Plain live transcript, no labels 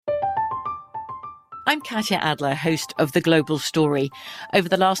I'm Katya Adler, host of The Global Story. Over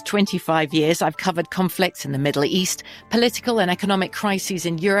the last 25 years, I've covered conflicts in the Middle East, political and economic crises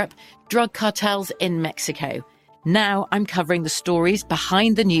in Europe, drug cartels in Mexico. Now I'm covering the stories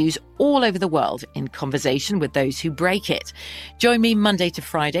behind the news all over the world in conversation with those who break it. Join me Monday to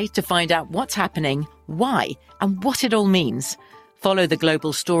Friday to find out what's happening, why, and what it all means. Follow The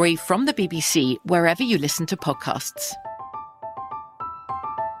Global Story from the BBC wherever you listen to podcasts.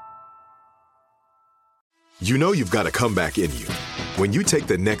 You know you've got a comeback in you. When you take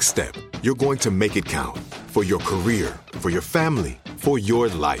the next step, you're going to make it count. For your career, for your family, for your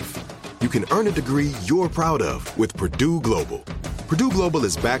life. You can earn a degree you're proud of with Purdue Global. Purdue Global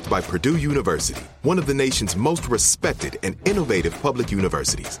is backed by Purdue University, one of the nation's most respected and innovative public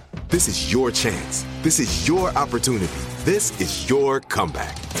universities. This is your chance. This is your opportunity. This is your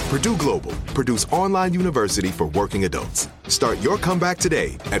comeback. Purdue Global, Purdue's online university for working adults. Start your comeback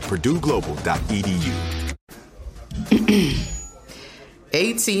today at purdueglobal.edu.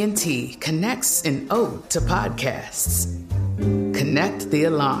 AT&T connects an ode to podcasts. Connect the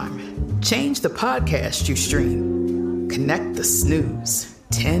alarm. Change the podcast you stream. Connect the snooze.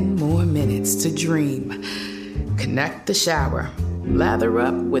 10 more minutes to dream. Connect the shower. Lather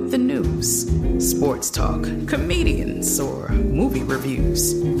up with the news. Sports talk, comedians, or movie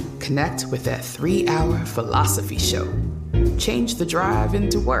reviews. Connect with that 3-hour philosophy show. Change the drive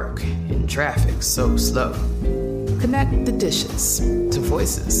into work in traffic so slow. Connect the dishes to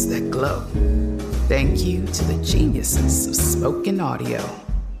voices that glow. Thank you to the geniuses of spoken audio.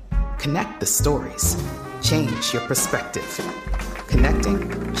 Connect the stories. Change your perspective.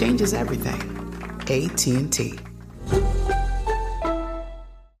 Connecting changes everything. AT&T.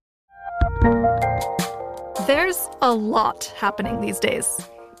 There's a lot happening these days.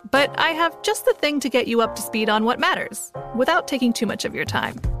 But I have just the thing to get you up to speed on what matters, without taking too much of your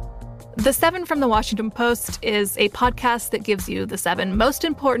time. The 7 from the Washington Post is a podcast that gives you the 7 most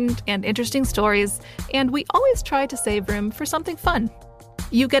important and interesting stories, and we always try to save room for something fun.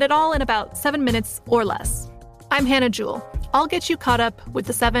 You get it all in about 7 minutes or less. I'm Hannah Jewell. I'll get you caught up with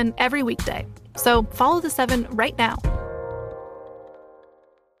the 7 every weekday. So follow the 7 right now.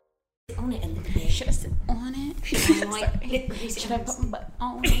 On it and should I sit on it? Should I put my butt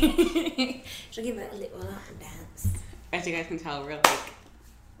on it? Should I give it a little lap dance? As you guys can tell, we're like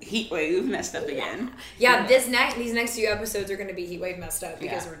heat wave messed up again. Yeah, these next few episodes are going to be heat wave messed up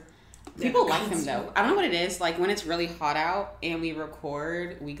because people like them though. I don't know what it is. Like when it's really hot out and we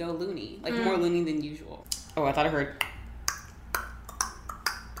record, we go loony, like more loony than usual. Oh, I thought I heard.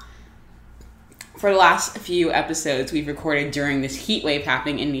 For the last few episodes, we've recorded during this heat wave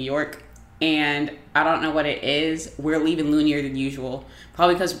happening in New York, and I don't know what it is. We're leaving loonier than usual,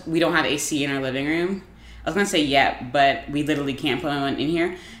 probably because we don't have AC in our living room. I was gonna say but we literally can't put one in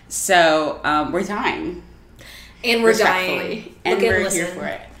here. So we're dying. And we're dying. And we're here for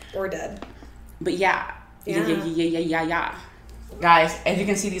it. We're dead. But yeah. Guys, as you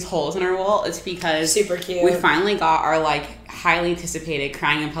can see these holes in our wall, it's because super cute. We finally got our like highly anticipated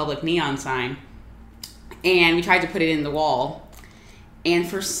crying in public neon sign. And we tried to put it in the wall. And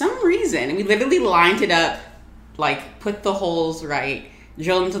for some reason, we literally lined it up, like put the holes right,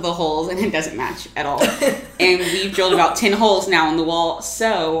 drilled into the holes, and it doesn't match at all. And we've drilled about 10 holes now in the wall,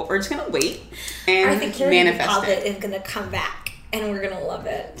 so we're just gonna wait and I think manifest it. Is gonna come back, and we're gonna love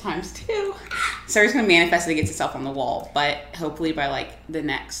it times 2. So we're just gonna manifest it against itself on the wall, but hopefully by like the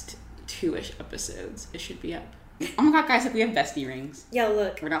next 2-ish episodes, it should be up. Oh my god, guys, look, we have bestie rings. Yeah,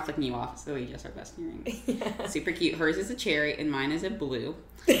 look. We're not flicking you off, so we just are bestie rings. Yeah. Super cute. Hers is a cherry, and mine is a blue.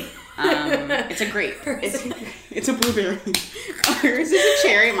 It's a grape. It's a blueberry. Hers is a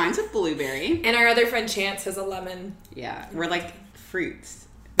cherry, mine's a blueberry. And our other friend Chance has a lemon. Yeah, we're like fruits.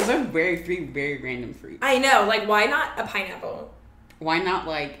 Those are three very random fruits. I know, like why not a pineapple? Why not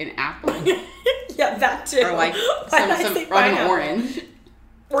like an apple? Yeah, that too. Or like an orange.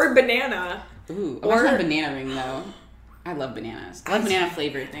 Or banana. Ooh, I want a banana ring though. I love bananas. I love banana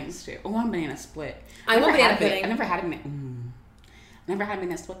flavored things too. Oh, I want banana split. I want banana pudding. I never had a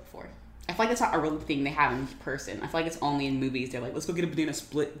banana split before. I feel like that's not a real thing they have in person. I feel like it's only in movies. They're like, let's go get a banana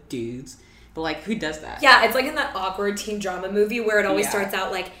split, dudes. But like, who does that? Yeah, it's like in that awkward teen drama movie where it always starts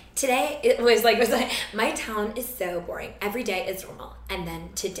out like, today it was like my town is so boring. Every day is normal, and then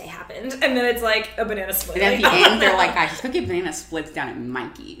today happened, and then it's like a banana split. And at the end, they're like, guys, let's go get banana splits down at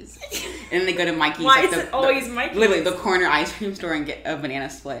Mikey's. And then they go to Mikey's. Why is it always Mikey's? Literally, the corner ice cream store and get a banana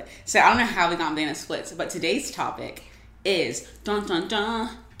split. So I don't know how we got banana splits, but today's topic is dun dun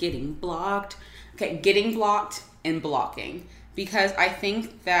dun getting blocked. Okay, getting blocked and blocking. Because I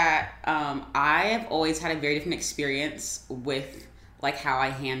think that I have always had a very different experience with like how I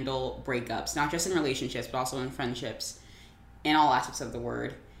handle breakups, not just in relationships, but also in friendships, in all aspects of the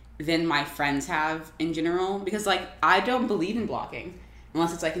word, than my friends have in general. Because like, I don't believe in blocking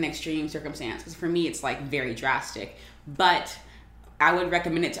unless it's like an extreme circumstance. Because for me, it's like very drastic. But I would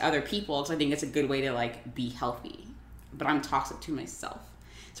recommend it to other people because I think it's a good way to like be healthy. But I'm toxic to myself.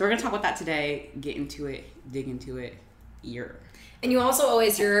 So we're going to talk about that today, get into it, dig into it. And you also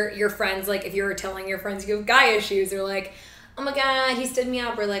always, your friends, like if you're telling your friends you have guy issues, they're like, oh my god, he stood me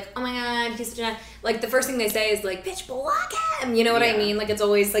up, or like, oh my god, he's such a, like the first thing they say is like, bitch, block him, you know what I mean? Like it's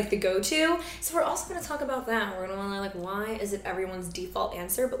always like the go-to. So we're also going to talk about that. We're going to want to like, why is it everyone's default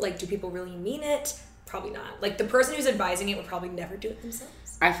answer, but like, do people really mean it? Probably not. Like the person who's advising it would probably never do it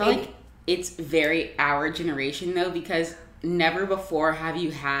themselves. I feel like it's very our generation though, because never before have you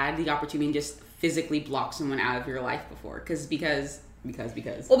had the opportunity to just physically block someone out of your life before. Because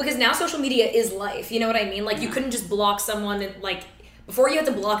well, because now social media is life, you know what I mean? Like you couldn't just block someone and like before you had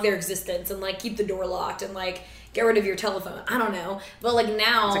to block their existence and like keep the door locked and like get rid of your telephone. I don't know, but like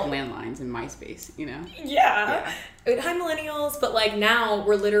now it's like landlines in MySpace, you know? Yeah. Hi millennials, but like now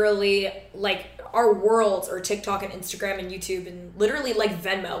we're literally like our worlds are TikTok and Instagram and YouTube and literally like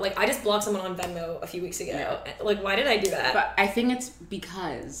Venmo. Like I just blocked someone on Venmo a few weeks ago. Yeah. Like why did I do that? But I think it's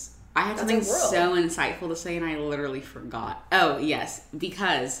because I had something so insightful to say and I literally forgot. Oh, yes.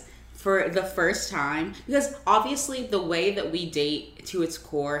 Because for the first time, because obviously the way that we date to its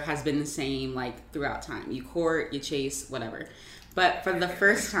core has been the same like throughout time. You court, you chase, whatever. But for the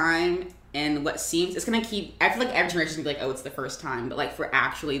first time, and what seems, it's going to keep, I feel like every generation is going to be like, oh, it's the first time. But like for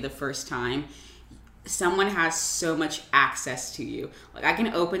actually the first time, someone has so much access to you. Like I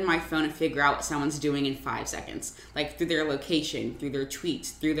can open my phone and figure out what someone's doing in 5 seconds, like through their location, through their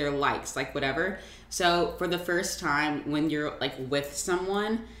tweets, through their likes, like whatever. So for the first time when you're like with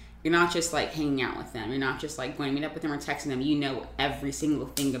someone, you're not just like hanging out with them. You're not just like going to meet up with them or texting them. You know every single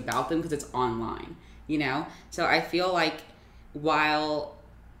thing about them because it's online, you know? So I feel like while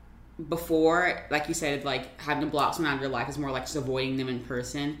before, like you said, like having to block someone out of your life is more like just avoiding them in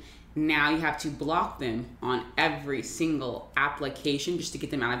person. Now you have to block them on every single application just to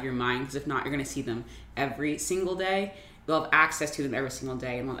get them out of your mind, because if not, you're going to see them every single day. You'll have access to them every single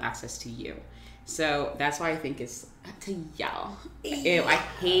day, and they'll have access to you. So that's why I think it's to yell. Ew, I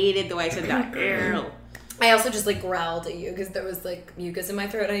hated the way I said that. Ew. I also just like growled at you because there was like mucus in my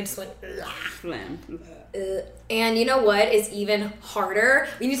throat and I just went and you know what is even harder?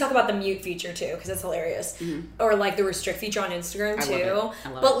 We need to talk about the mute feature too because it's hilarious. Mm-hmm. Or like the restrict feature on Instagram too.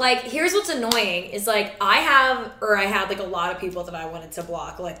 I love it. Like here's what's annoying is like I had like a lot of people that I wanted to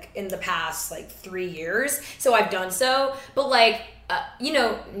block like in the past like 3 years. So I've done so. But like you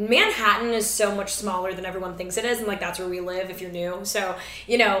know, Manhattan is so much smaller than everyone thinks it is, and like that's where we live if you're new. So,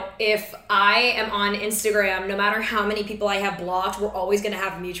 you know, if I am on Instagram, no matter how many people I have blocked, we're always going to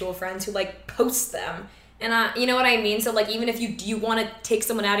have mutual friends who like post them. And you know what I mean? So like even if you want to take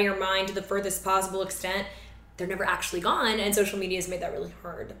someone out of your mind to the furthest possible extent, they're never actually gone, and social media has made that really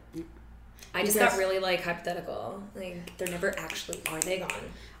hard. I just got really like hypothetical. Like they're never actually, are they gone?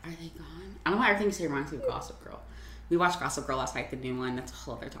 Are they gone? I don't know why everything you say reminds me of Gossip Girl. We watched Gossip Girl last night, the new one. That's a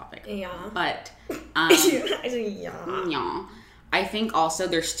whole other topic. Yeah. But, yeah. I think also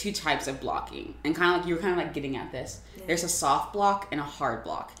there's 2 types of blocking. And kind of like, you were kind of like getting at this. Yeah. There's a soft block and a hard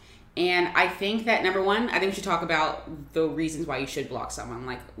block. And I think that, number one, I think we should talk about the reasons why you should block someone.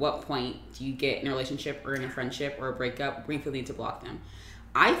 Like, what point do you get in a relationship or in a friendship or a breakup where you feel the need to block them?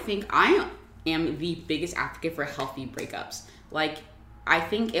 I think I am the biggest advocate for healthy breakups. Like, I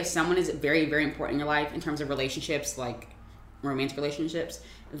think if someone is very, very important in your life in terms of relationships, like romantic relationships,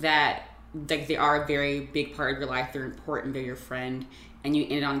 that like they are a very big part of your life, they're important, they're your friend, and you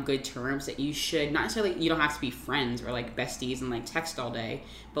end on good terms, that you should, not necessarily, you don't have to be friends or like besties and like text all day,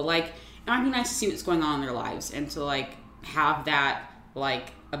 but like it might be nice to see what's going on in their lives and to like have that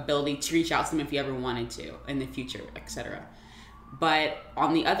like ability to reach out to them if you ever wanted to in the future, etc. But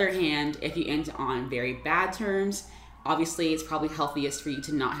on the other hand, if you end on very bad terms, obviously it's probably healthiest for you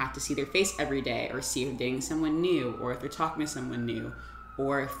to not have to see their face every day or see if they're dating someone new or if they're talking to someone new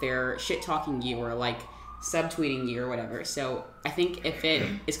or if they're shit-talking you or like subtweeting you or whatever. So I think if it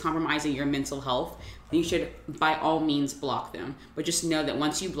is compromising your mental health, then you should by all means block them. But just know that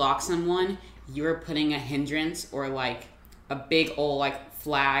once you block someone, you're putting a hindrance or like a big old like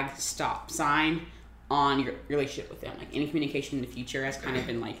flag stop sign on your relationship with them. Like any communication in the future has kind of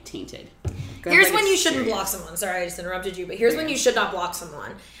been like tainted. Here's when you shouldn't block someone. Sorry, I just interrupted you, but here's when you should not block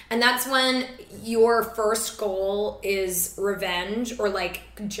someone. And that's when your first goal is revenge or like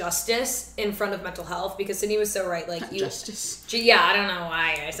justice in front of mental health, because Sydney was so right. Like justice. Yeah, I don't know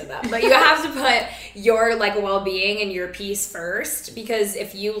why I said that, but you have to put your like well-being and your peace first, because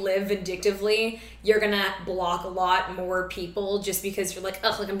if you live vindictively, you're gonna block a lot more people just because you're like,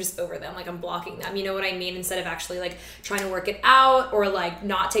 ugh, like I'm just over them, like I'm blocking them. You know what I mean? Instead of actually like trying to work it out or like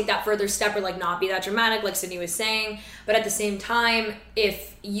not take that further step or like not be that dramatic, like Sydney was saying. But at the same time,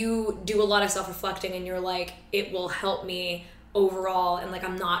 if you do a lot of self-reflecting and you're like, it will help me overall, and like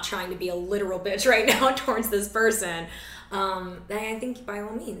I'm not trying to be a literal bitch right now towards this person, then I think by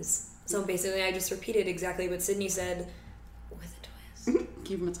all means. So basically I just repeated exactly what Sydney said with a twist.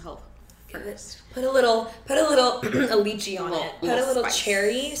 Give mental health first. Put a little a lychee on it. Put a little spice.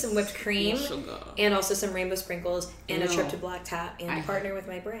 cherry, some whipped cream, Sugar. and also some rainbow sprinkles, and a trip to Black Tap, and partner with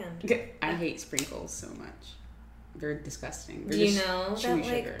my brand. I hate sprinkles so much. They're disgusting. Do you know that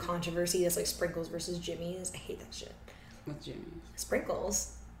like sugar. controversy that's like sprinkles versus Jimmy's? I hate that shit. With Jimmy's.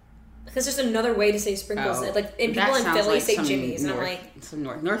 Sprinkles. Because there's another way to say sprinkles. Oh, like, and people in Philly like say Jimmy's, and I'm like... Some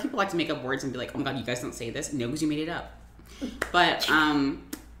North people like to make up words and be like, oh my god, you guys don't say this? No, because you made it up. But,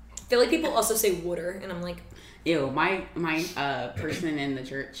 Philly people also say water, and I'm like... Ew, my person in the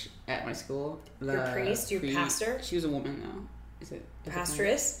church at my school... Your priest? Your pastor? She was a woman, though. Is it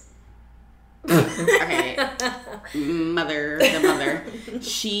Pastress? Okay. The mother.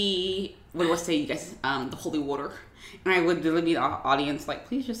 She would say, you guys, the holy water. And I would literally be the audience like,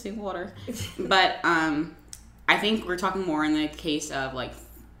 please just say water. But I think we're talking more in the case of like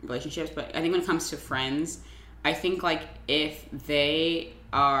relationships, but I think when it comes to friends, I think like if they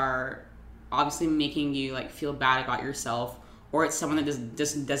are obviously making you like feel bad about yourself, or it's someone that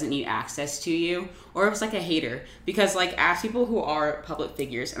just doesn't need access to you, or if it's like a hater. Because like as people who are public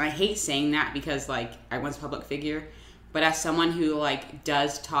figures, and I hate saying that because like I was a public figure, but as someone who like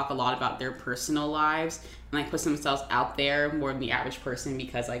does talk a lot about their personal lives and like puts themselves out there more than the average person,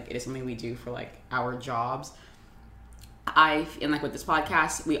 because like it is something we do for like our jobs. And like with this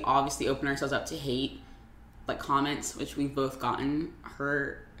podcast, we obviously open ourselves up to hate, like comments, which we've both gotten.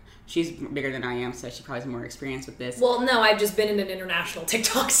 She's bigger than I am, so she probably has more experience with this. Well, no, I've just been in an international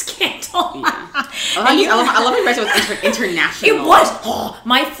TikTok scandal. Yeah. I love you guys with international. It was. Oh,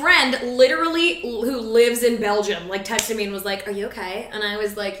 my friend, literally, who lives in Belgium, like texted me and was like, "Are you okay?" And I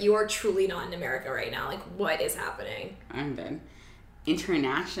was like, "You are truly not in America right now. Like, what is happening?" I'm dead.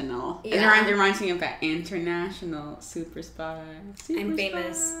 International. Yeah. And it reminds me of that international super spy. I'm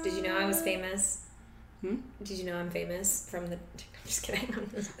famous. Did you know I was famous? Did you know I'm famous from the... I'm just kidding.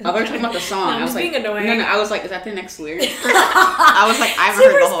 I was talking about the song. No, I'm just being annoying. No, I was like, is that the next lyric? I was like, I haven't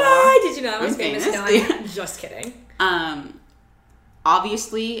heard the whole song. Did you know I was famous? No, I'm just kidding.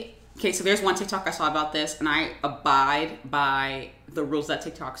 Obviously, okay, so there's one TikTok I saw about this, and I abide by the rules of that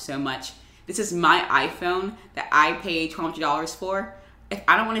TikTok so much. This is my iPhone that I paid $200 for. If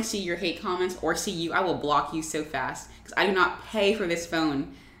I don't want to see your hate comments or see you, I will block you so fast, because I do not pay for this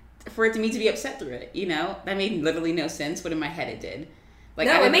phone for it to me to be upset through it. You know, that made literally no sense, but in my head it did. Like,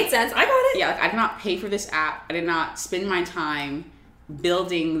 no, it made sense. I got it. Yeah, like I did not pay for this app. I did not spend my time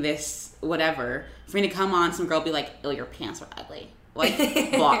building this whatever for me to come on some girl be like, oh, your pants are ugly. Like,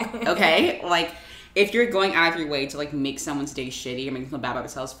 block. Okay? Like, if you're going out of your way to like make someone's day shitty or make them feel bad about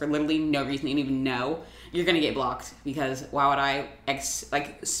themselves for literally no reason they didn't even know, you're gonna get blocked. Because why would I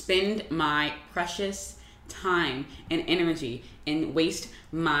spend my precious time and energy and waste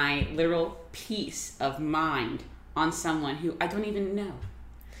my literal peace of mind on someone who I don't even know?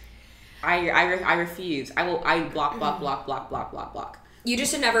 I refuse. I block. You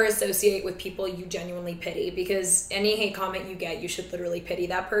just should never associate with people you genuinely pity, because any hate comment you get, you should literally pity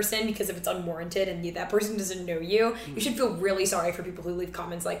that person, because if it's unwarranted and that person doesn't know you, you should feel really sorry for people who leave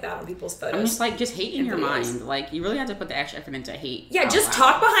comments like that on people's photos. I'm just like, just hate in your mind. Like, you really have to put the extra effort into hate. Yeah, just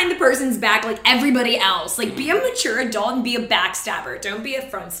talk behind the person's back like everybody else. Like, be a mature adult and be a backstabber. Don't be a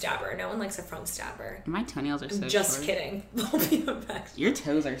front stabber. No one likes a front stabber. My toenails are so just short. kidding. Don't be a backstabber. Your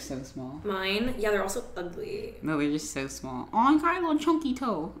toes are so small. Mine? Yeah, they're also ugly. No, they're just so small. Oh, I got a little chunky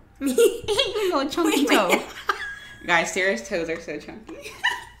toe. Me? You know, a chunky toe. Guys, Sarah's toes are so chunky.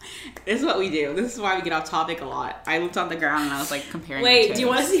 This is what we do. This is why we get off topic a lot. I looked on the ground and I was like comparing. Wait, do you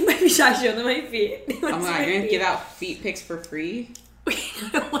want to see my feet? Should I show them my feet? Oh my god, you're gonna give out feet pics for free? Wait, I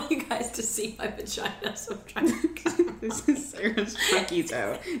don't want you guys to see my vagina, so I'm trying to... This is Sarah's chunky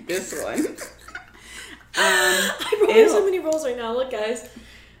toe. This one. I'm rolling so many rolls right now. Look, guys.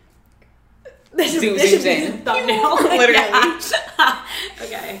 This should be the thumbnail. Literally.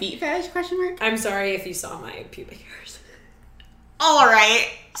 Okay. Feet fetish? Question mark? I'm sorry if you saw my pubic hairs. All right.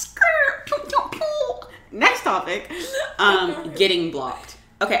 Next topic. Getting blocked.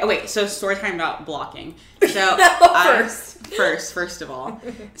 Okay, wait, so story time about blocking. So first of all.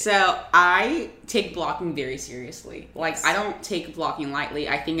 So I take blocking very seriously. Like, I don't take blocking lightly.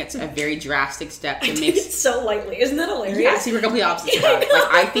 I think it's a very drastic step that makes it so lightly. Isn't that hilarious? Yeah, see, we're completely opposites about it.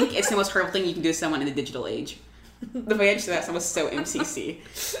 Like, I think it's the most hurtful thing you can do to someone in the digital age. The way I just said that sounds so MCC.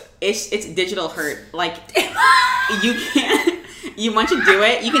 It's digital hurt. Like, you can't. You want to do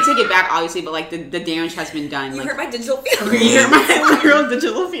it, you can take it back, obviously, but like the damage has been done. You like, hurt my digital feelings. You hurt my literal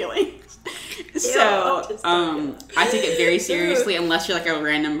digital feelings. So, I take it very seriously. Unless you're like a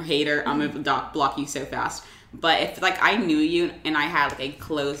random hater, I'm gonna block you so fast. But if like I knew you and I had like a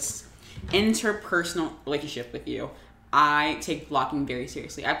close interpersonal relationship with you, I take blocking very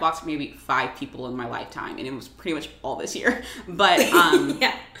seriously. I blocked maybe 5 people in my lifetime, and it was pretty much all this year. But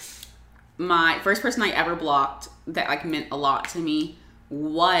yeah. My first person I ever blocked that like meant a lot to me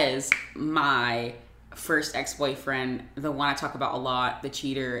was my first ex-boyfriend, the one I talk about a lot, the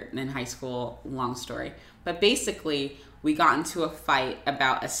cheater in high school, long story. But basically, we got into a fight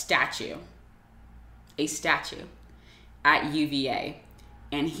about a statue at UVA.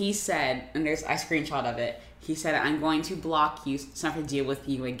 And he said, and there's a screenshot of it, he said, I'm going to block you so I don't have to deal with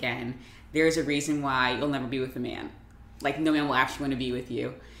you again. There's a reason why you'll never be with a man. Like, no man will actually want to be with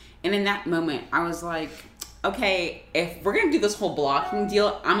you. And in that moment, I was like, okay, if we're going to do this whole blocking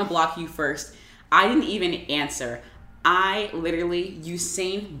deal, I'm going to block you first. I didn't even answer. I literally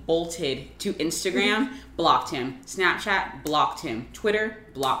Usain bolted to Instagram, blocked him. Snapchat, blocked him. Twitter,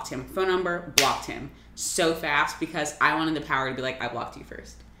 blocked him. Phone number, blocked him. So fast because I wanted the power to be like, I blocked you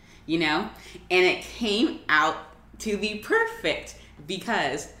first. You know? And it came out to be perfect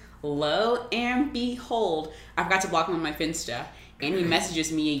because lo and behold, I forgot to block him on my Finsta. And he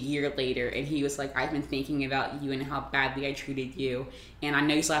messages me a year later, and he was like, I've been thinking about you and how badly I treated you. And I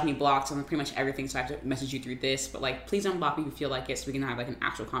know you still have me blocked on pretty much everything, so I have to message you through this. But, like, please don't block me if you feel like it so we can have, like, an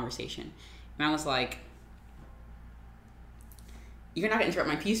actual conversation. And I was like, you're not going to interrupt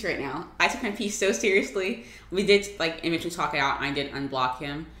my peace right now. I took my peace so seriously. We did, like, eventually talk it out, and I did unblock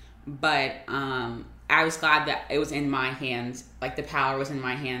him. But I was glad that it was in my hands. Like, the power was in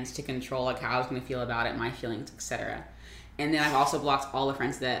my hands to control, like, how I was going to feel about it, my feelings, etc. And then I've also blocked all the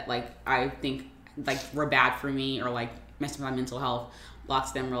friends that, like, I think, like, were bad for me or, like, messed with my mental health.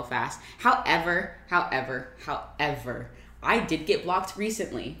 Blocked them real fast. However, I did get blocked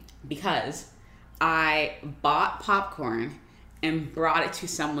recently because I bought popcorn and brought it to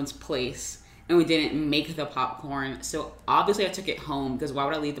someone's place and we didn't make the popcorn. So, obviously, I took it home because why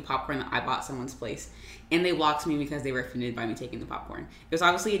would I leave the popcorn that I bought someone's place? And they blocked me because they were offended by me taking the popcorn. It was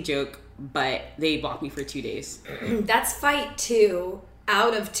obviously a joke, but they blocked me for 2 days. That's fight 2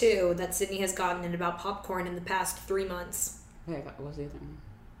 out of 2 that Sydney has gotten in about popcorn in the past 3 months. Wait, what was the other one?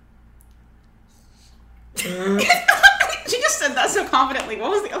 She just said that so confidently.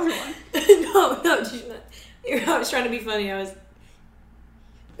 What was the other one? No, I was trying to be funny.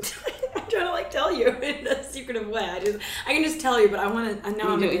 I'm trying to, like, tell you in a secretive way. I can just tell you, but I want to. I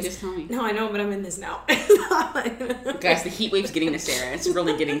know I'm in this. Just tell me. No, I know, but I'm in this now. Guys, the heat wave's getting to Sarah. It's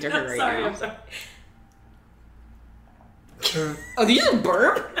really getting to her now. I'm sorry. Oh, did you just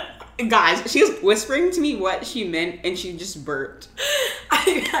burp? Guys, she was whispering to me what she meant, and she just burped.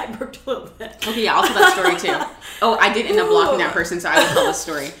 I burped a little bit. Okay, yeah, I'll tell that story too. Oh, I did end up blocking that person, so I will tell the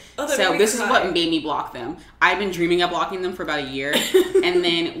story. So this is what made me block them. I've been dreaming of blocking them for about a year, and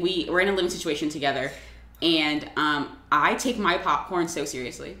then we're in a living situation together, and I take my popcorn so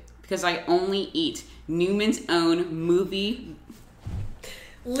seriously because I only eat Newman's Own movie.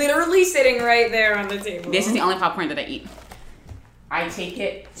 Literally sitting right there on the table. This is the only popcorn that I eat. I take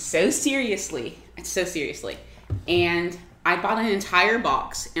it so seriously. And I bought an entire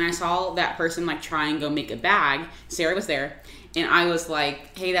box, and I saw that person, like, try and go make a bag. Sarah was there, and I was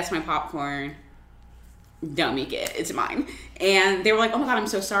like, hey, that's my popcorn. Don't make it. It's mine. And they were like, oh my God, I'm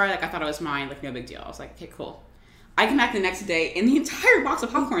so sorry. Like, I thought it was mine. Like, no big deal. I was like, okay, cool. I come back the next day, and the entire box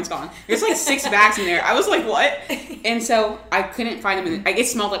of popcorn's gone. There's, like, 6 bags in there. I was like, what? And so I couldn't find them. It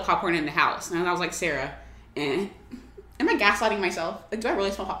smelled like popcorn in the house. And I was like, Sarah, am I gaslighting myself? Like, do I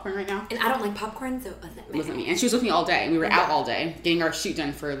really smell popcorn right now? And I don't like popcorn, so it wasn't me. And she was with me all day. And we were out all day getting our shoot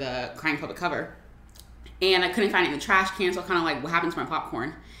done for the Crying Public cover. And I couldn't find it in the trash can, so kind of like, what happened to my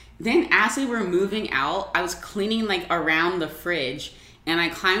popcorn? Then as we were moving out, I was cleaning, like, around the fridge. And I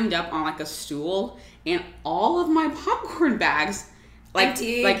climbed up on, like, a stool. And all of my popcorn bags,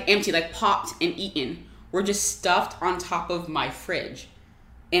 empty, popped and eaten, were just stuffed on top of my fridge.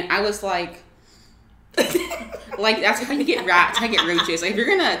 And I was like, Like, that's how you get rats, how you get roaches. Like, if you're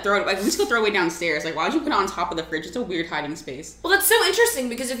gonna throw it, like, just go throw it away downstairs. Like, why would you put it on top of the fridge? It's a weird hiding space. Well, that's so interesting,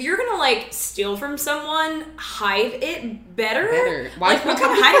 because if you're gonna, like, steal from someone, hide it better. Why like, what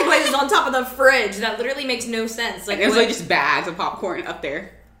kind of hiding place is on top of the fridge? That literally makes no sense. Like, it was like just bags of popcorn up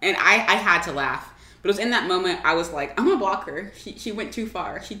there. And I had to laugh. But it was in that moment I was like, I'm gonna block her. She went too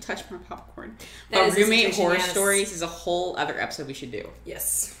far. She touched my popcorn. But roommate horror stories is a whole other episode we should do.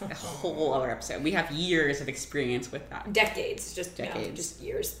 Yes. A whole other episode. We have years of experience with that. Decades. Just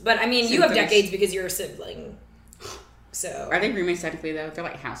years. But I mean, you have decades because you're a sibling. So are they roommates technically though? They're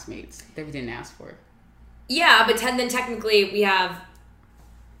like housemates that we didn't ask for. Yeah, but then technically we have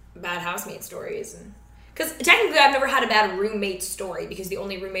bad housemate stories. Because technically I've never had a bad roommate story, because the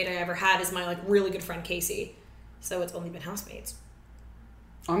only roommate I ever had is my like really good friend Casey. So it's only been housemates.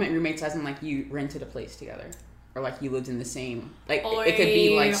 I meant roommates as in like you rented a place together. Or like you lived in the same, like it could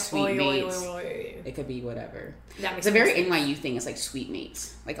be like suite mates. It could be whatever. It's a very NYU thing. It's like suite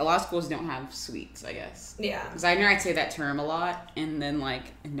mates. Like a lot of schools don't have suites, I guess. Yeah. Because I know I'd say that term a lot, and then like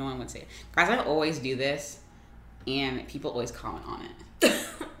no one would say it. Guys, I always do this, and people always comment on it.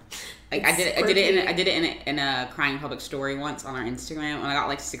 Like I did it in a crying public story once on our Instagram, and I got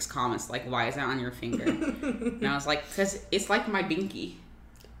like 6 comments like, "Why is that on your finger?" And I was like, "Because it's like my binky."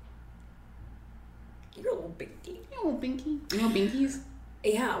 You're a little binky. You're a little binky. You know binkies?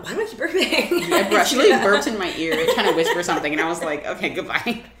 Yeah. Why do I keep burping? She really burped in my ear, trying to whisper something, and I was like, "Okay,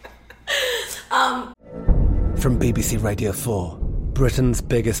 goodbye." From BBC Radio 4, Britain's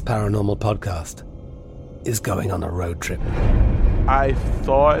biggest paranormal podcast is going on a road trip. I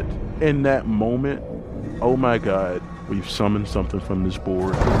thought in that moment, oh my God, we've summoned something from this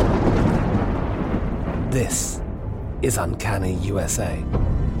board. This is Uncanny USA.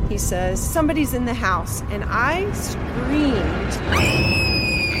 He says, somebody's in the house, and I screamed.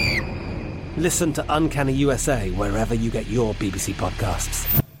 Listen to Uncanny USA wherever you get your BBC podcasts,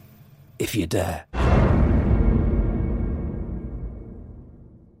 if you dare.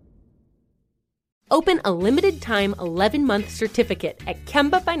 Open a limited-time 11-month certificate at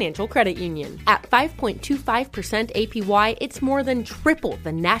Kemba Financial Credit Union. At 5.25% APY, it's more than triple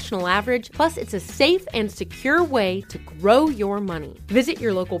the national average, plus it's a safe and secure way to grow your money. Visit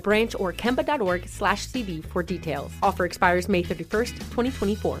your local branch or kemba.org/CD for details. Offer expires May 31st,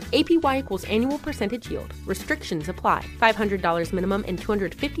 2024. APY equals annual percentage yield. Restrictions apply. $500 minimum and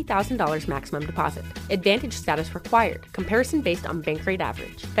 $250,000 maximum deposit. Advantage status required. Comparison based on bank rate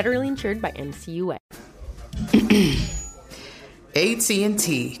average. Federally insured by NCUA.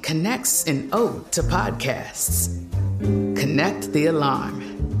 AT&T connects an ode to podcasts. Connect the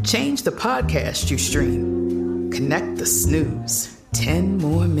alarm. Change the podcast you stream. Connect the snooze. 10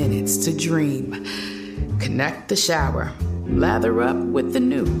 more minutes to dream. Connect the shower. Lather up with the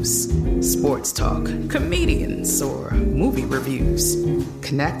news. Sports talk, comedians, or movie reviews.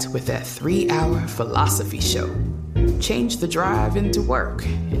 Connect with that 3-hour philosophy show. Change the drive into work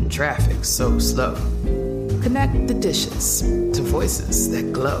in traffic so slow. Connect the dishes to voices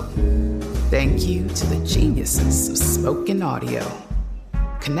that glow. Thank you to the geniuses of spoken audio.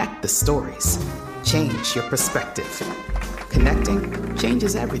 Connect the stories. Change your perspective. Connecting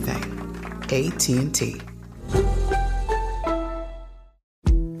changes everything. AT&T.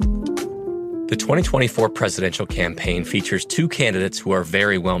 The 2024 presidential campaign features 2 candidates who are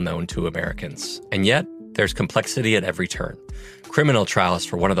very well known to Americans. And yet, there's complexity at every turn. Criminal trials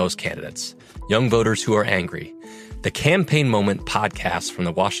for one of those candidates. Young voters who are angry. The Campaign Moment podcast from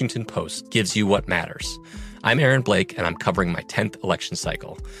the Washington Post gives you what matters. I'm Aaron Blake, and I'm covering my 10th election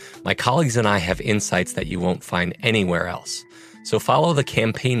cycle. My colleagues and I have insights that you won't find anywhere else. So follow the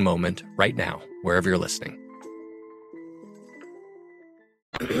Campaign Moment right now, wherever you're listening.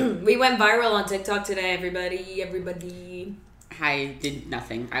 We went viral on TikTok today, everybody. I did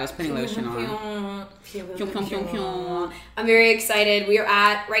nothing. I was putting lotion on. I'm very excited. We are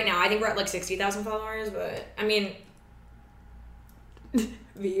at, right now, I think we're at like 60,000 followers, but I mean,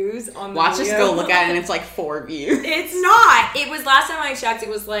 views on the Watch video. us go look at it and it's like 4 views. It's not. It was, last time I checked, it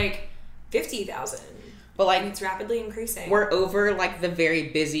was like 50,000. But like, it's rapidly increasing. We're over like the very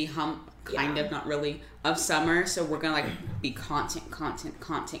busy hump, kind of, not really, of summer, so we're gonna like be content.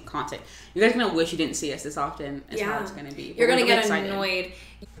 You guys are gonna wish you didn't see us this often. Is how it's gonna be. You're gonna get annoyed.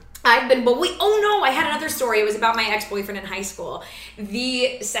 I had another story. It was about my ex-boyfriend in high school.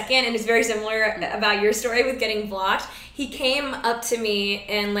 The second, and it's very similar about your story with getting blocked. He came up to me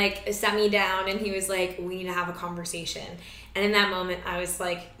and like sat me down, and he was like, "We need to have a conversation." And in that moment, I was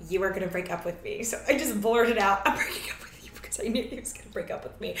like, "You are gonna break up with me." So I just blurted out, "I'm breaking up with you," because I knew he was gonna break up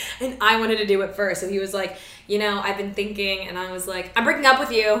with me, and I wanted to do it first. So he was like, "I've been thinking," and I was like, "I'm breaking up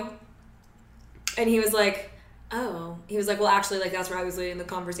with you." And he was like, oh. He was like, well, actually, like, that's where I was leading the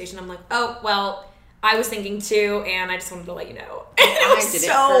conversation. I'm like, oh, well, I was thinking too, and I just wanted to let you know. It was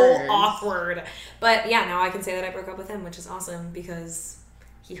so awkward. But yeah, now I can say that I broke up with him, which is awesome because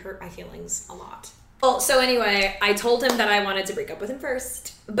he hurt my feelings a lot. Well, so anyway, I told him that I wanted to break up with him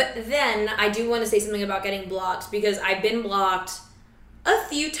first. But then I do want to say something about getting blocked because I've been blocked a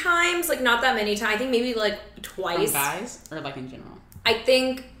few times, like not that many times. I think maybe like twice. From guys or like in general? I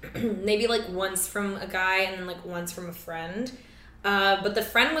think maybe like once from a guy and then like once from a friend. But the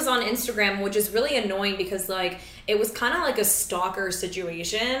friend was on Instagram, which is really annoying because like it was kind of like a stalker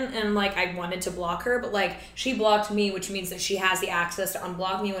situation, and like I wanted to block her, but like she blocked me, which means that she has the access to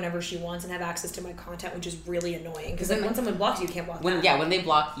unblock me whenever she wants and have access to my content, which is really annoying because like when someone blocks you, you can't block them. Yeah, when they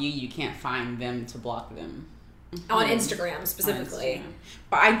block you, you can't find them to block them. On Instagram specifically. On Instagram.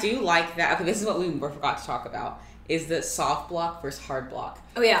 But I do like that. Okay, this is what we forgot to talk about. Is the soft block versus hard block.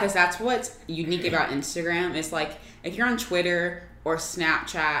 Oh, yeah. Because that's what's unique about Instagram. It's like, if you're on Twitter or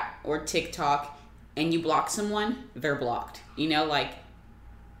Snapchat or TikTok and you block someone, they're blocked. You know, like...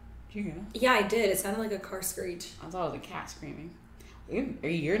 Did you hear that? Yeah, I did. It sounded like a car screech. I thought it was a cat screaming.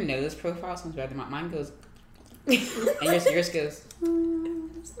 Your nose profile sounds better than mine. Mine goes... and yours goes...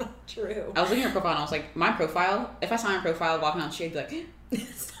 It's not true. I was looking at her profile and I was like, my profile, if I saw my profile walking down the street, I'd be like...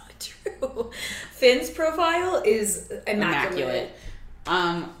 It's not true. Finn's profile is immaculate.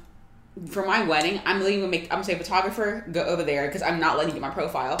 For my wedding, I'm gonna say photographer, go over there because I'm not letting you get my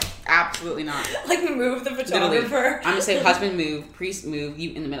profile. Absolutely not. Like move the photographer. Literally. I'm gonna say husband move, priest move,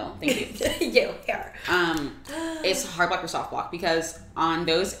 you in the middle. Thank you. You here. It's hard block or soft block because on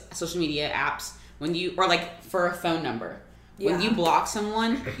those social media apps, when you or like for a phone number. When you block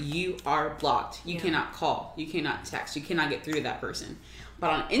someone, you are blocked. You cannot call. You cannot text. You cannot get through to that person. But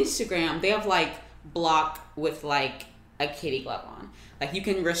on Instagram, they have like block with like a kitty glove on. Like you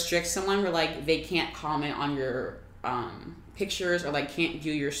can restrict someone where like they can't comment on your pictures or like can't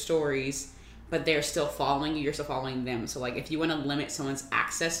view your stories, but they're still following you. You're still following them. So like if you want to limit someone's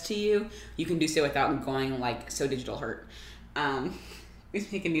access to you, you can do so without going like so digital hurt. Let's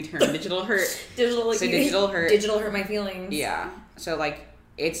make a new term. Digital hurt. Digital hurt. Digital hurt my feelings. Yeah. So like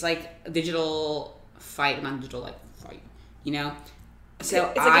it's like a digital fight, not digital like fight. You know? So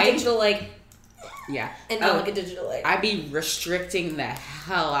it's like a digital like yeah. And not like a digital like I'd be restricting the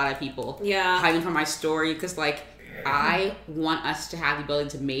hell out of people. Yeah. Hiding from my story because like I want us to have the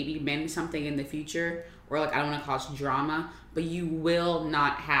ability to maybe mend something in the future or like I don't want to cause drama, but you will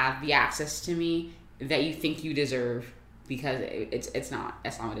not have the access to me that you think you deserve. Because that's not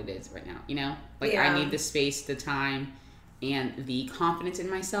what it is right now, you know? Like, I need the space, the time, and the confidence in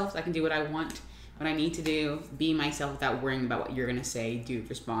myself so I can do what I want, what I need to do, be myself without worrying about what you're going to say, do,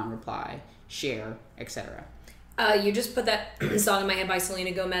 respond, reply, share, etc. You just put that song in my head by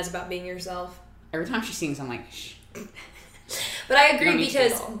Selena Gomez about being yourself. Every time she sings, I'm like, shh. But I agree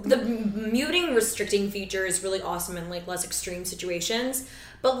because the muting, restricting feature is really awesome in, like, less extreme situations.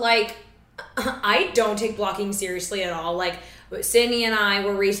 But, like... I don't take blocking seriously at all. Like, Sydney and I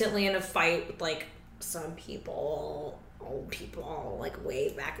were recently in a fight with, like, some people, old people, like,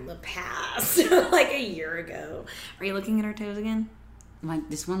 way back in the past. Like, a year ago. Are you looking at our toes again?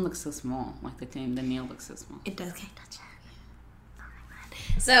 Like, this one looks so small. Like, the nail looks so small. It does. Can't touch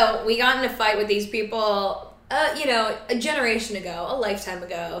it. So, we got in a fight with these people, you know, a generation ago, a lifetime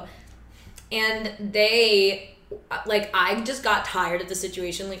ago. And they... Like, I just got tired of the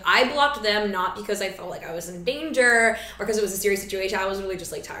situation. Like, I blocked them not because I felt like I was in danger or because it was a serious situation. I was really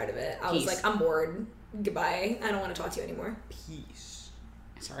just, like, tired of it. I was like, I'm bored. Goodbye. I don't want to talk to you anymore. Peace.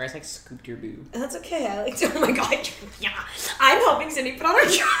 Sorry, I just, like, scooped your boob. That's okay. I like, oh my god. Yeah. I'm helping Sydney put on her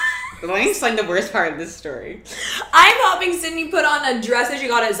dress. Let me explain the worst part of this story. I'm helping Sydney put on a dress that she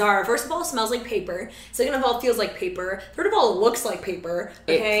got at Zara. First of all, it smells like paper. Second of all, it feels like paper. Third of all, it looks like paper.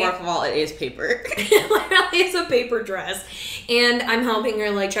 Okay? Fourth of all, it is paper. Literally, it's a paper dress. And I'm helping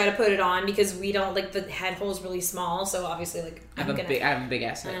her, like, try to put it on because we don't, like, the head hole is really small. So, obviously, like, I have a big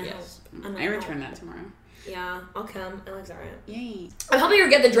ass head, yes. I return that tomorrow. Yeah, I'll come. I like Zara. Yay. I'm helping her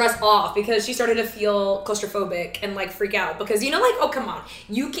get the dress off because she started to feel claustrophobic and like freak out because, you know, like, oh, come on.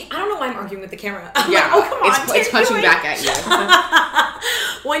 You can't, I don't know why I'm arguing with the camera. I'm like, oh, come on. It's punching back at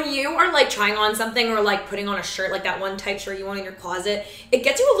you. When you are like trying on something or like putting on a shirt, like that one tight shirt you want in your closet, it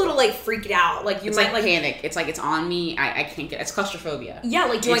gets you a little like freaked out. Like you it's might like panic. It's like it's on me. I can't get it's claustrophobia. Yeah,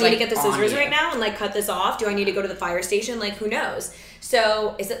 like do I need to get the scissors right now and like cut this off? Do I need to go to the fire station? Like who knows?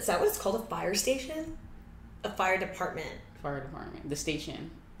 So is that what it's called? A fire station? A fire department. Fire department. The station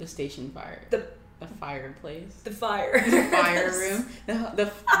fire. The fireplace. The fire. The fire room. The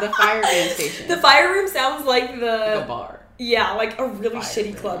fire room station. The fire room sounds like like a bar. Yeah, like a really shitty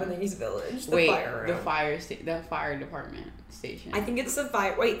room. club in the East Village. The fire department station. I think it's the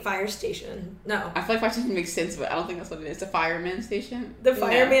fire station. No. I feel like fire station makes sense, but I don't think that's what it is. The fireman station? The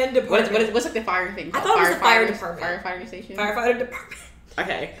fireman department. What's like the fire thing called? I thought it was the fire department. Firefighter station? Firefighter department.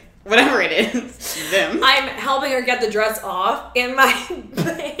 Okay. Whatever it is. Them. I'm helping her get the dress off, and my hand,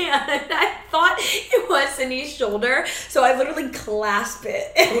 I thought it was Sydney's shoulder, so I literally clasp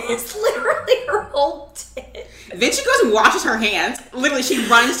it, and it's literally her whole tit. Then she goes and washes her hands. Literally, she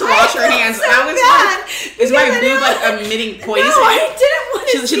runs to wash her hands. So I was like, is my boob like emitting poison? No, I didn't want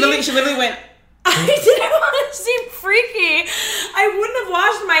to She literally went, I didn't want to seem freaky. I wouldn't have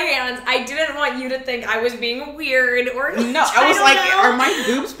washed my hands. I didn't want you to think I was being weird or no. I was like, are my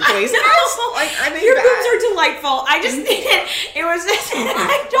boobs poisonous? Like, are they your bad? boobs are delightful. I just didn't. It was just.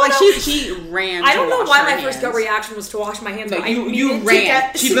 I don't like know. she ran. I don't know why my hands. first gut reaction was to wash my hands. No, but you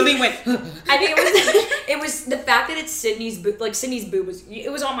ran. She literally went. I think it was the fact that it's Sydney's boob. Like Sydney's boob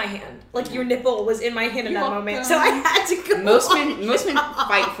was on my hand. Like your nipple was in my hand in that moment. So I had to go. Most men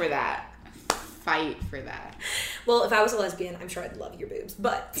fight for that. Well, if I was a lesbian, I'm sure I'd love your boobs,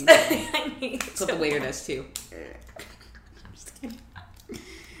 but I need that's what the waiter does too. I'm just kidding.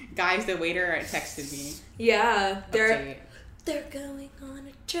 Guys, the waiter texted me. Yeah, they're going on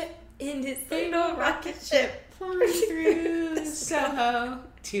a trip in this little rocket ship flying through Soho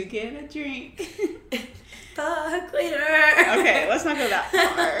to get a drink. Fuck later. Okay, let's not go that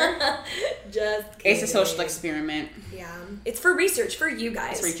far. Just kidding. It's a social experiment. Yeah, it's for research for you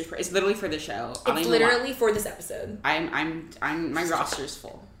guys. It's literally for the show. It's literally for this episode. I'm my roster's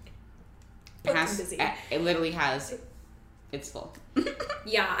full. It literally has. It's full.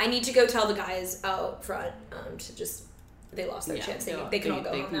 Yeah, I need to go tell the guys out front to just. They lost their chance. They can all go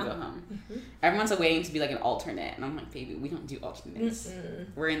home now. Mm-hmm. Everyone's waiting to be like an alternate, and I'm like, baby, we don't do alternates. Mm-mm.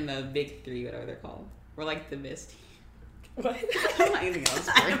 We're in the big three, whatever they're called. We're like the mist. What? I'm not using those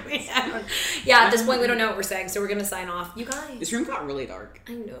words. Yeah, at this point, we don't know what we're saying, so we're gonna sign off. You guys, this room got really dark.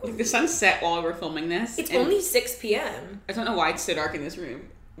 I know. Like, the sun set while we were filming this. It's only 6 p.m. I don't know why it's so dark in this room.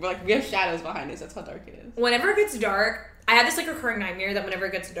 We're like, we have shadows behind us. That's how dark it is. Whenever it gets dark, I have this like recurring nightmare that whenever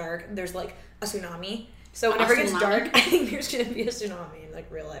it gets dark, there's like a tsunami. So whenever it gets dark, I think there's going to be a tsunami in like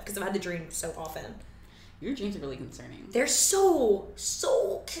real life because I've had the dream so often. Your dreams are really concerning. They're so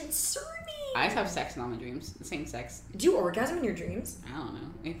concerning. I just have sex in all my dreams. The same sex. Do you orgasm in your dreams? I don't know.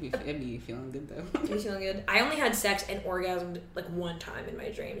 It'd be feeling good though. It'd be feeling good. I only had sex and orgasmed like one time in my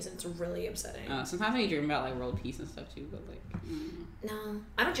dreams, and it's really upsetting. Sometimes I dream about like world peace and stuff too, but like. No,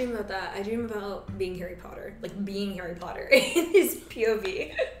 I don't dream about that. I dream about being Harry Potter, like being Harry Potter in his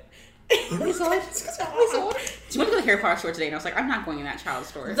POV. Do you want to go to the Harry Potter store today? And I was like, I'm not going in that child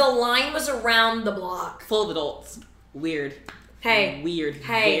store. The line was around the block. Full of adults. Weird. Hey. Weird.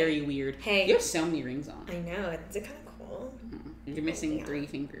 Hey. Very weird. Hey. You have so many rings on. I know. Is it kind of cool? Mm-hmm. You're missing 3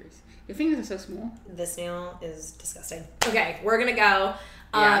 fingers. Your fingers are so small. This nail is disgusting. Okay, we're going to go.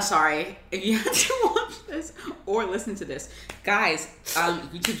 Yeah, sorry. If you had to watch this or listen to this. Guys,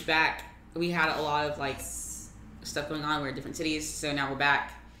 YouTube's back. We had a lot of like stuff going on. We're in different cities. So now we're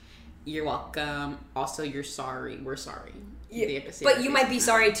back. You're welcome. Also, you're sorry. We're sorry. But you might be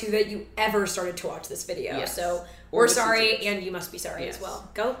sorry too that you ever started to watch this video. Yes. So we're sorry, and you must be sorry as well.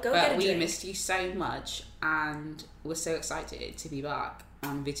 Go get a drink. We missed you so much, and we're so excited to be back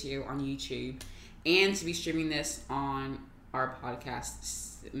on video on YouTube, and to be streaming this on our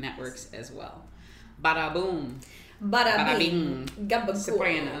podcast networks as well. Bada boom. Bada bing. Gabagool.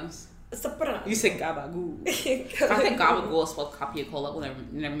 Sopranos. You said gabagool. I think gabagool is spelled Copia-Cola. Will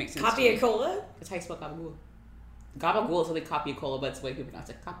never make sense. Copia-Cola? That's how you spell gabagool. Gabagool is really Copia-Cola, but it's the way people pronounce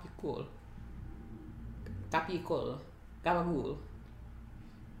it. Copia-Cola. Copia-Cola. Gabagool.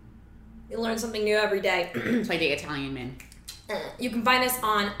 You learn something new every day. It's like the Italian men. You can find us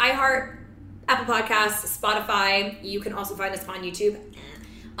on iHeart, Apple Podcasts, Spotify. You can also find us on YouTube,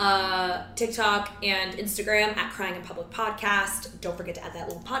 TikTok, and Instagram at Crying in Public Podcast. Don't forget to add that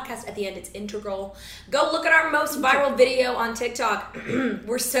little podcast at the end. It's integral. Go look at our most viral video on TikTok.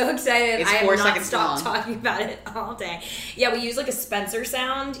 We're so excited. I have not stopped talking about it all day. Yeah, we use like a Spencer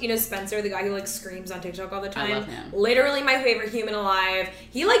sound. You know Spencer, the guy who like screams on TikTok all the time? I love him. Literally my favorite human alive.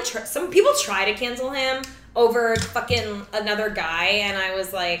 He like, some people try to cancel him over fucking another guy, and I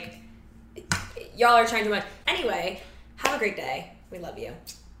was like, y'all are trying too much. Anyway, have a great day. We love you.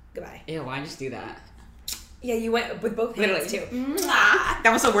 Goodbye. Ew, why just do that? Yeah, you went with both hands too. That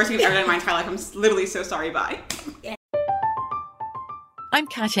was the worst thing I've ever done in my entire life. I'm literally so sorry. Bye. Yeah. I'm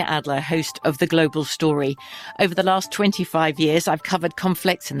Katya Adler, host of The Global Story. Over the last 25 years, I've covered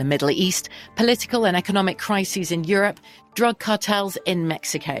conflicts in the Middle East, political and economic crises in Europe, drug cartels in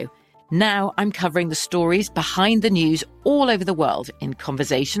Mexico. Now I'm covering the stories behind the news all over the world in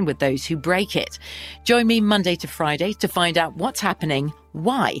conversation with those who break it. Join me Monday to Friday to find out what's happening,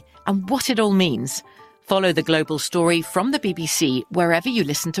 why, and what it all means. Follow The Global Story from the BBC wherever you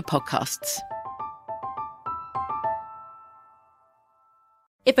listen to podcasts.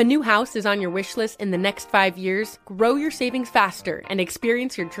 If a new house is on your wish list in the next 5 years, grow your savings faster and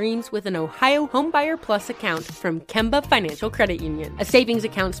experience your dreams with an Ohio Homebuyer Plus account from Kemba Financial Credit Union. A savings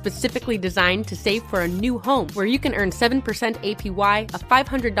account specifically designed to save for a new home, where you can earn 7% APY,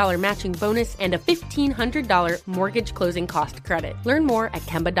 a $500 matching bonus, and a $1,500 mortgage closing cost credit. Learn more at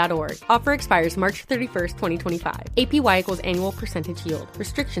Kemba.org. Offer expires March 31st, 2025. APY equals annual percentage yield.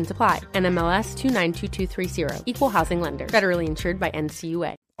 Restrictions apply. NMLS 292230. Equal housing lender. Federally insured by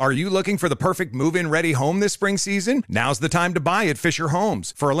NCUA. Are you looking for the perfect move-in ready home this spring season? Now's the time to buy at Fisher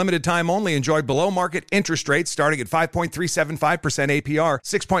Homes. For a limited time only, enjoy below-market interest rates starting at 5.375% APR,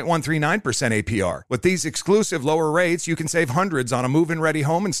 6.139% APR. With these exclusive lower rates, you can save hundreds on a move-in ready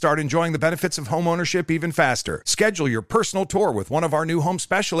home and start enjoying the benefits of homeownership even faster. Schedule your personal tour with one of our new home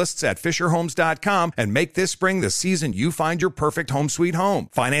specialists at FisherHomes.com and make this spring the season you find your perfect home sweet home.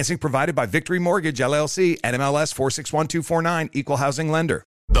 Financing provided by Victory Mortgage, LLC, NMLS 461249, Equal Housing Lender.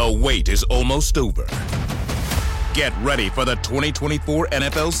 The wait is almost over. Get ready for the 2024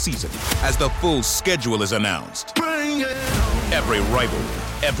 NFL season as the full schedule is announced. Every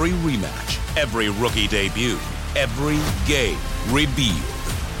rivalry, every rematch, every rookie debut, every game revealed.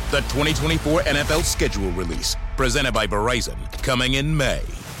 The 2024 NFL schedule release, presented by Verizon, coming in May.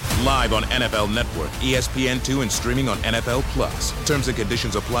 Live on NFL Network, ESPN2, and streaming on NFL Plus. Terms and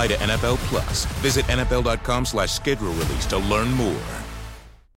conditions apply to NFL Plus. Visit NFL.com/schedule release to learn more.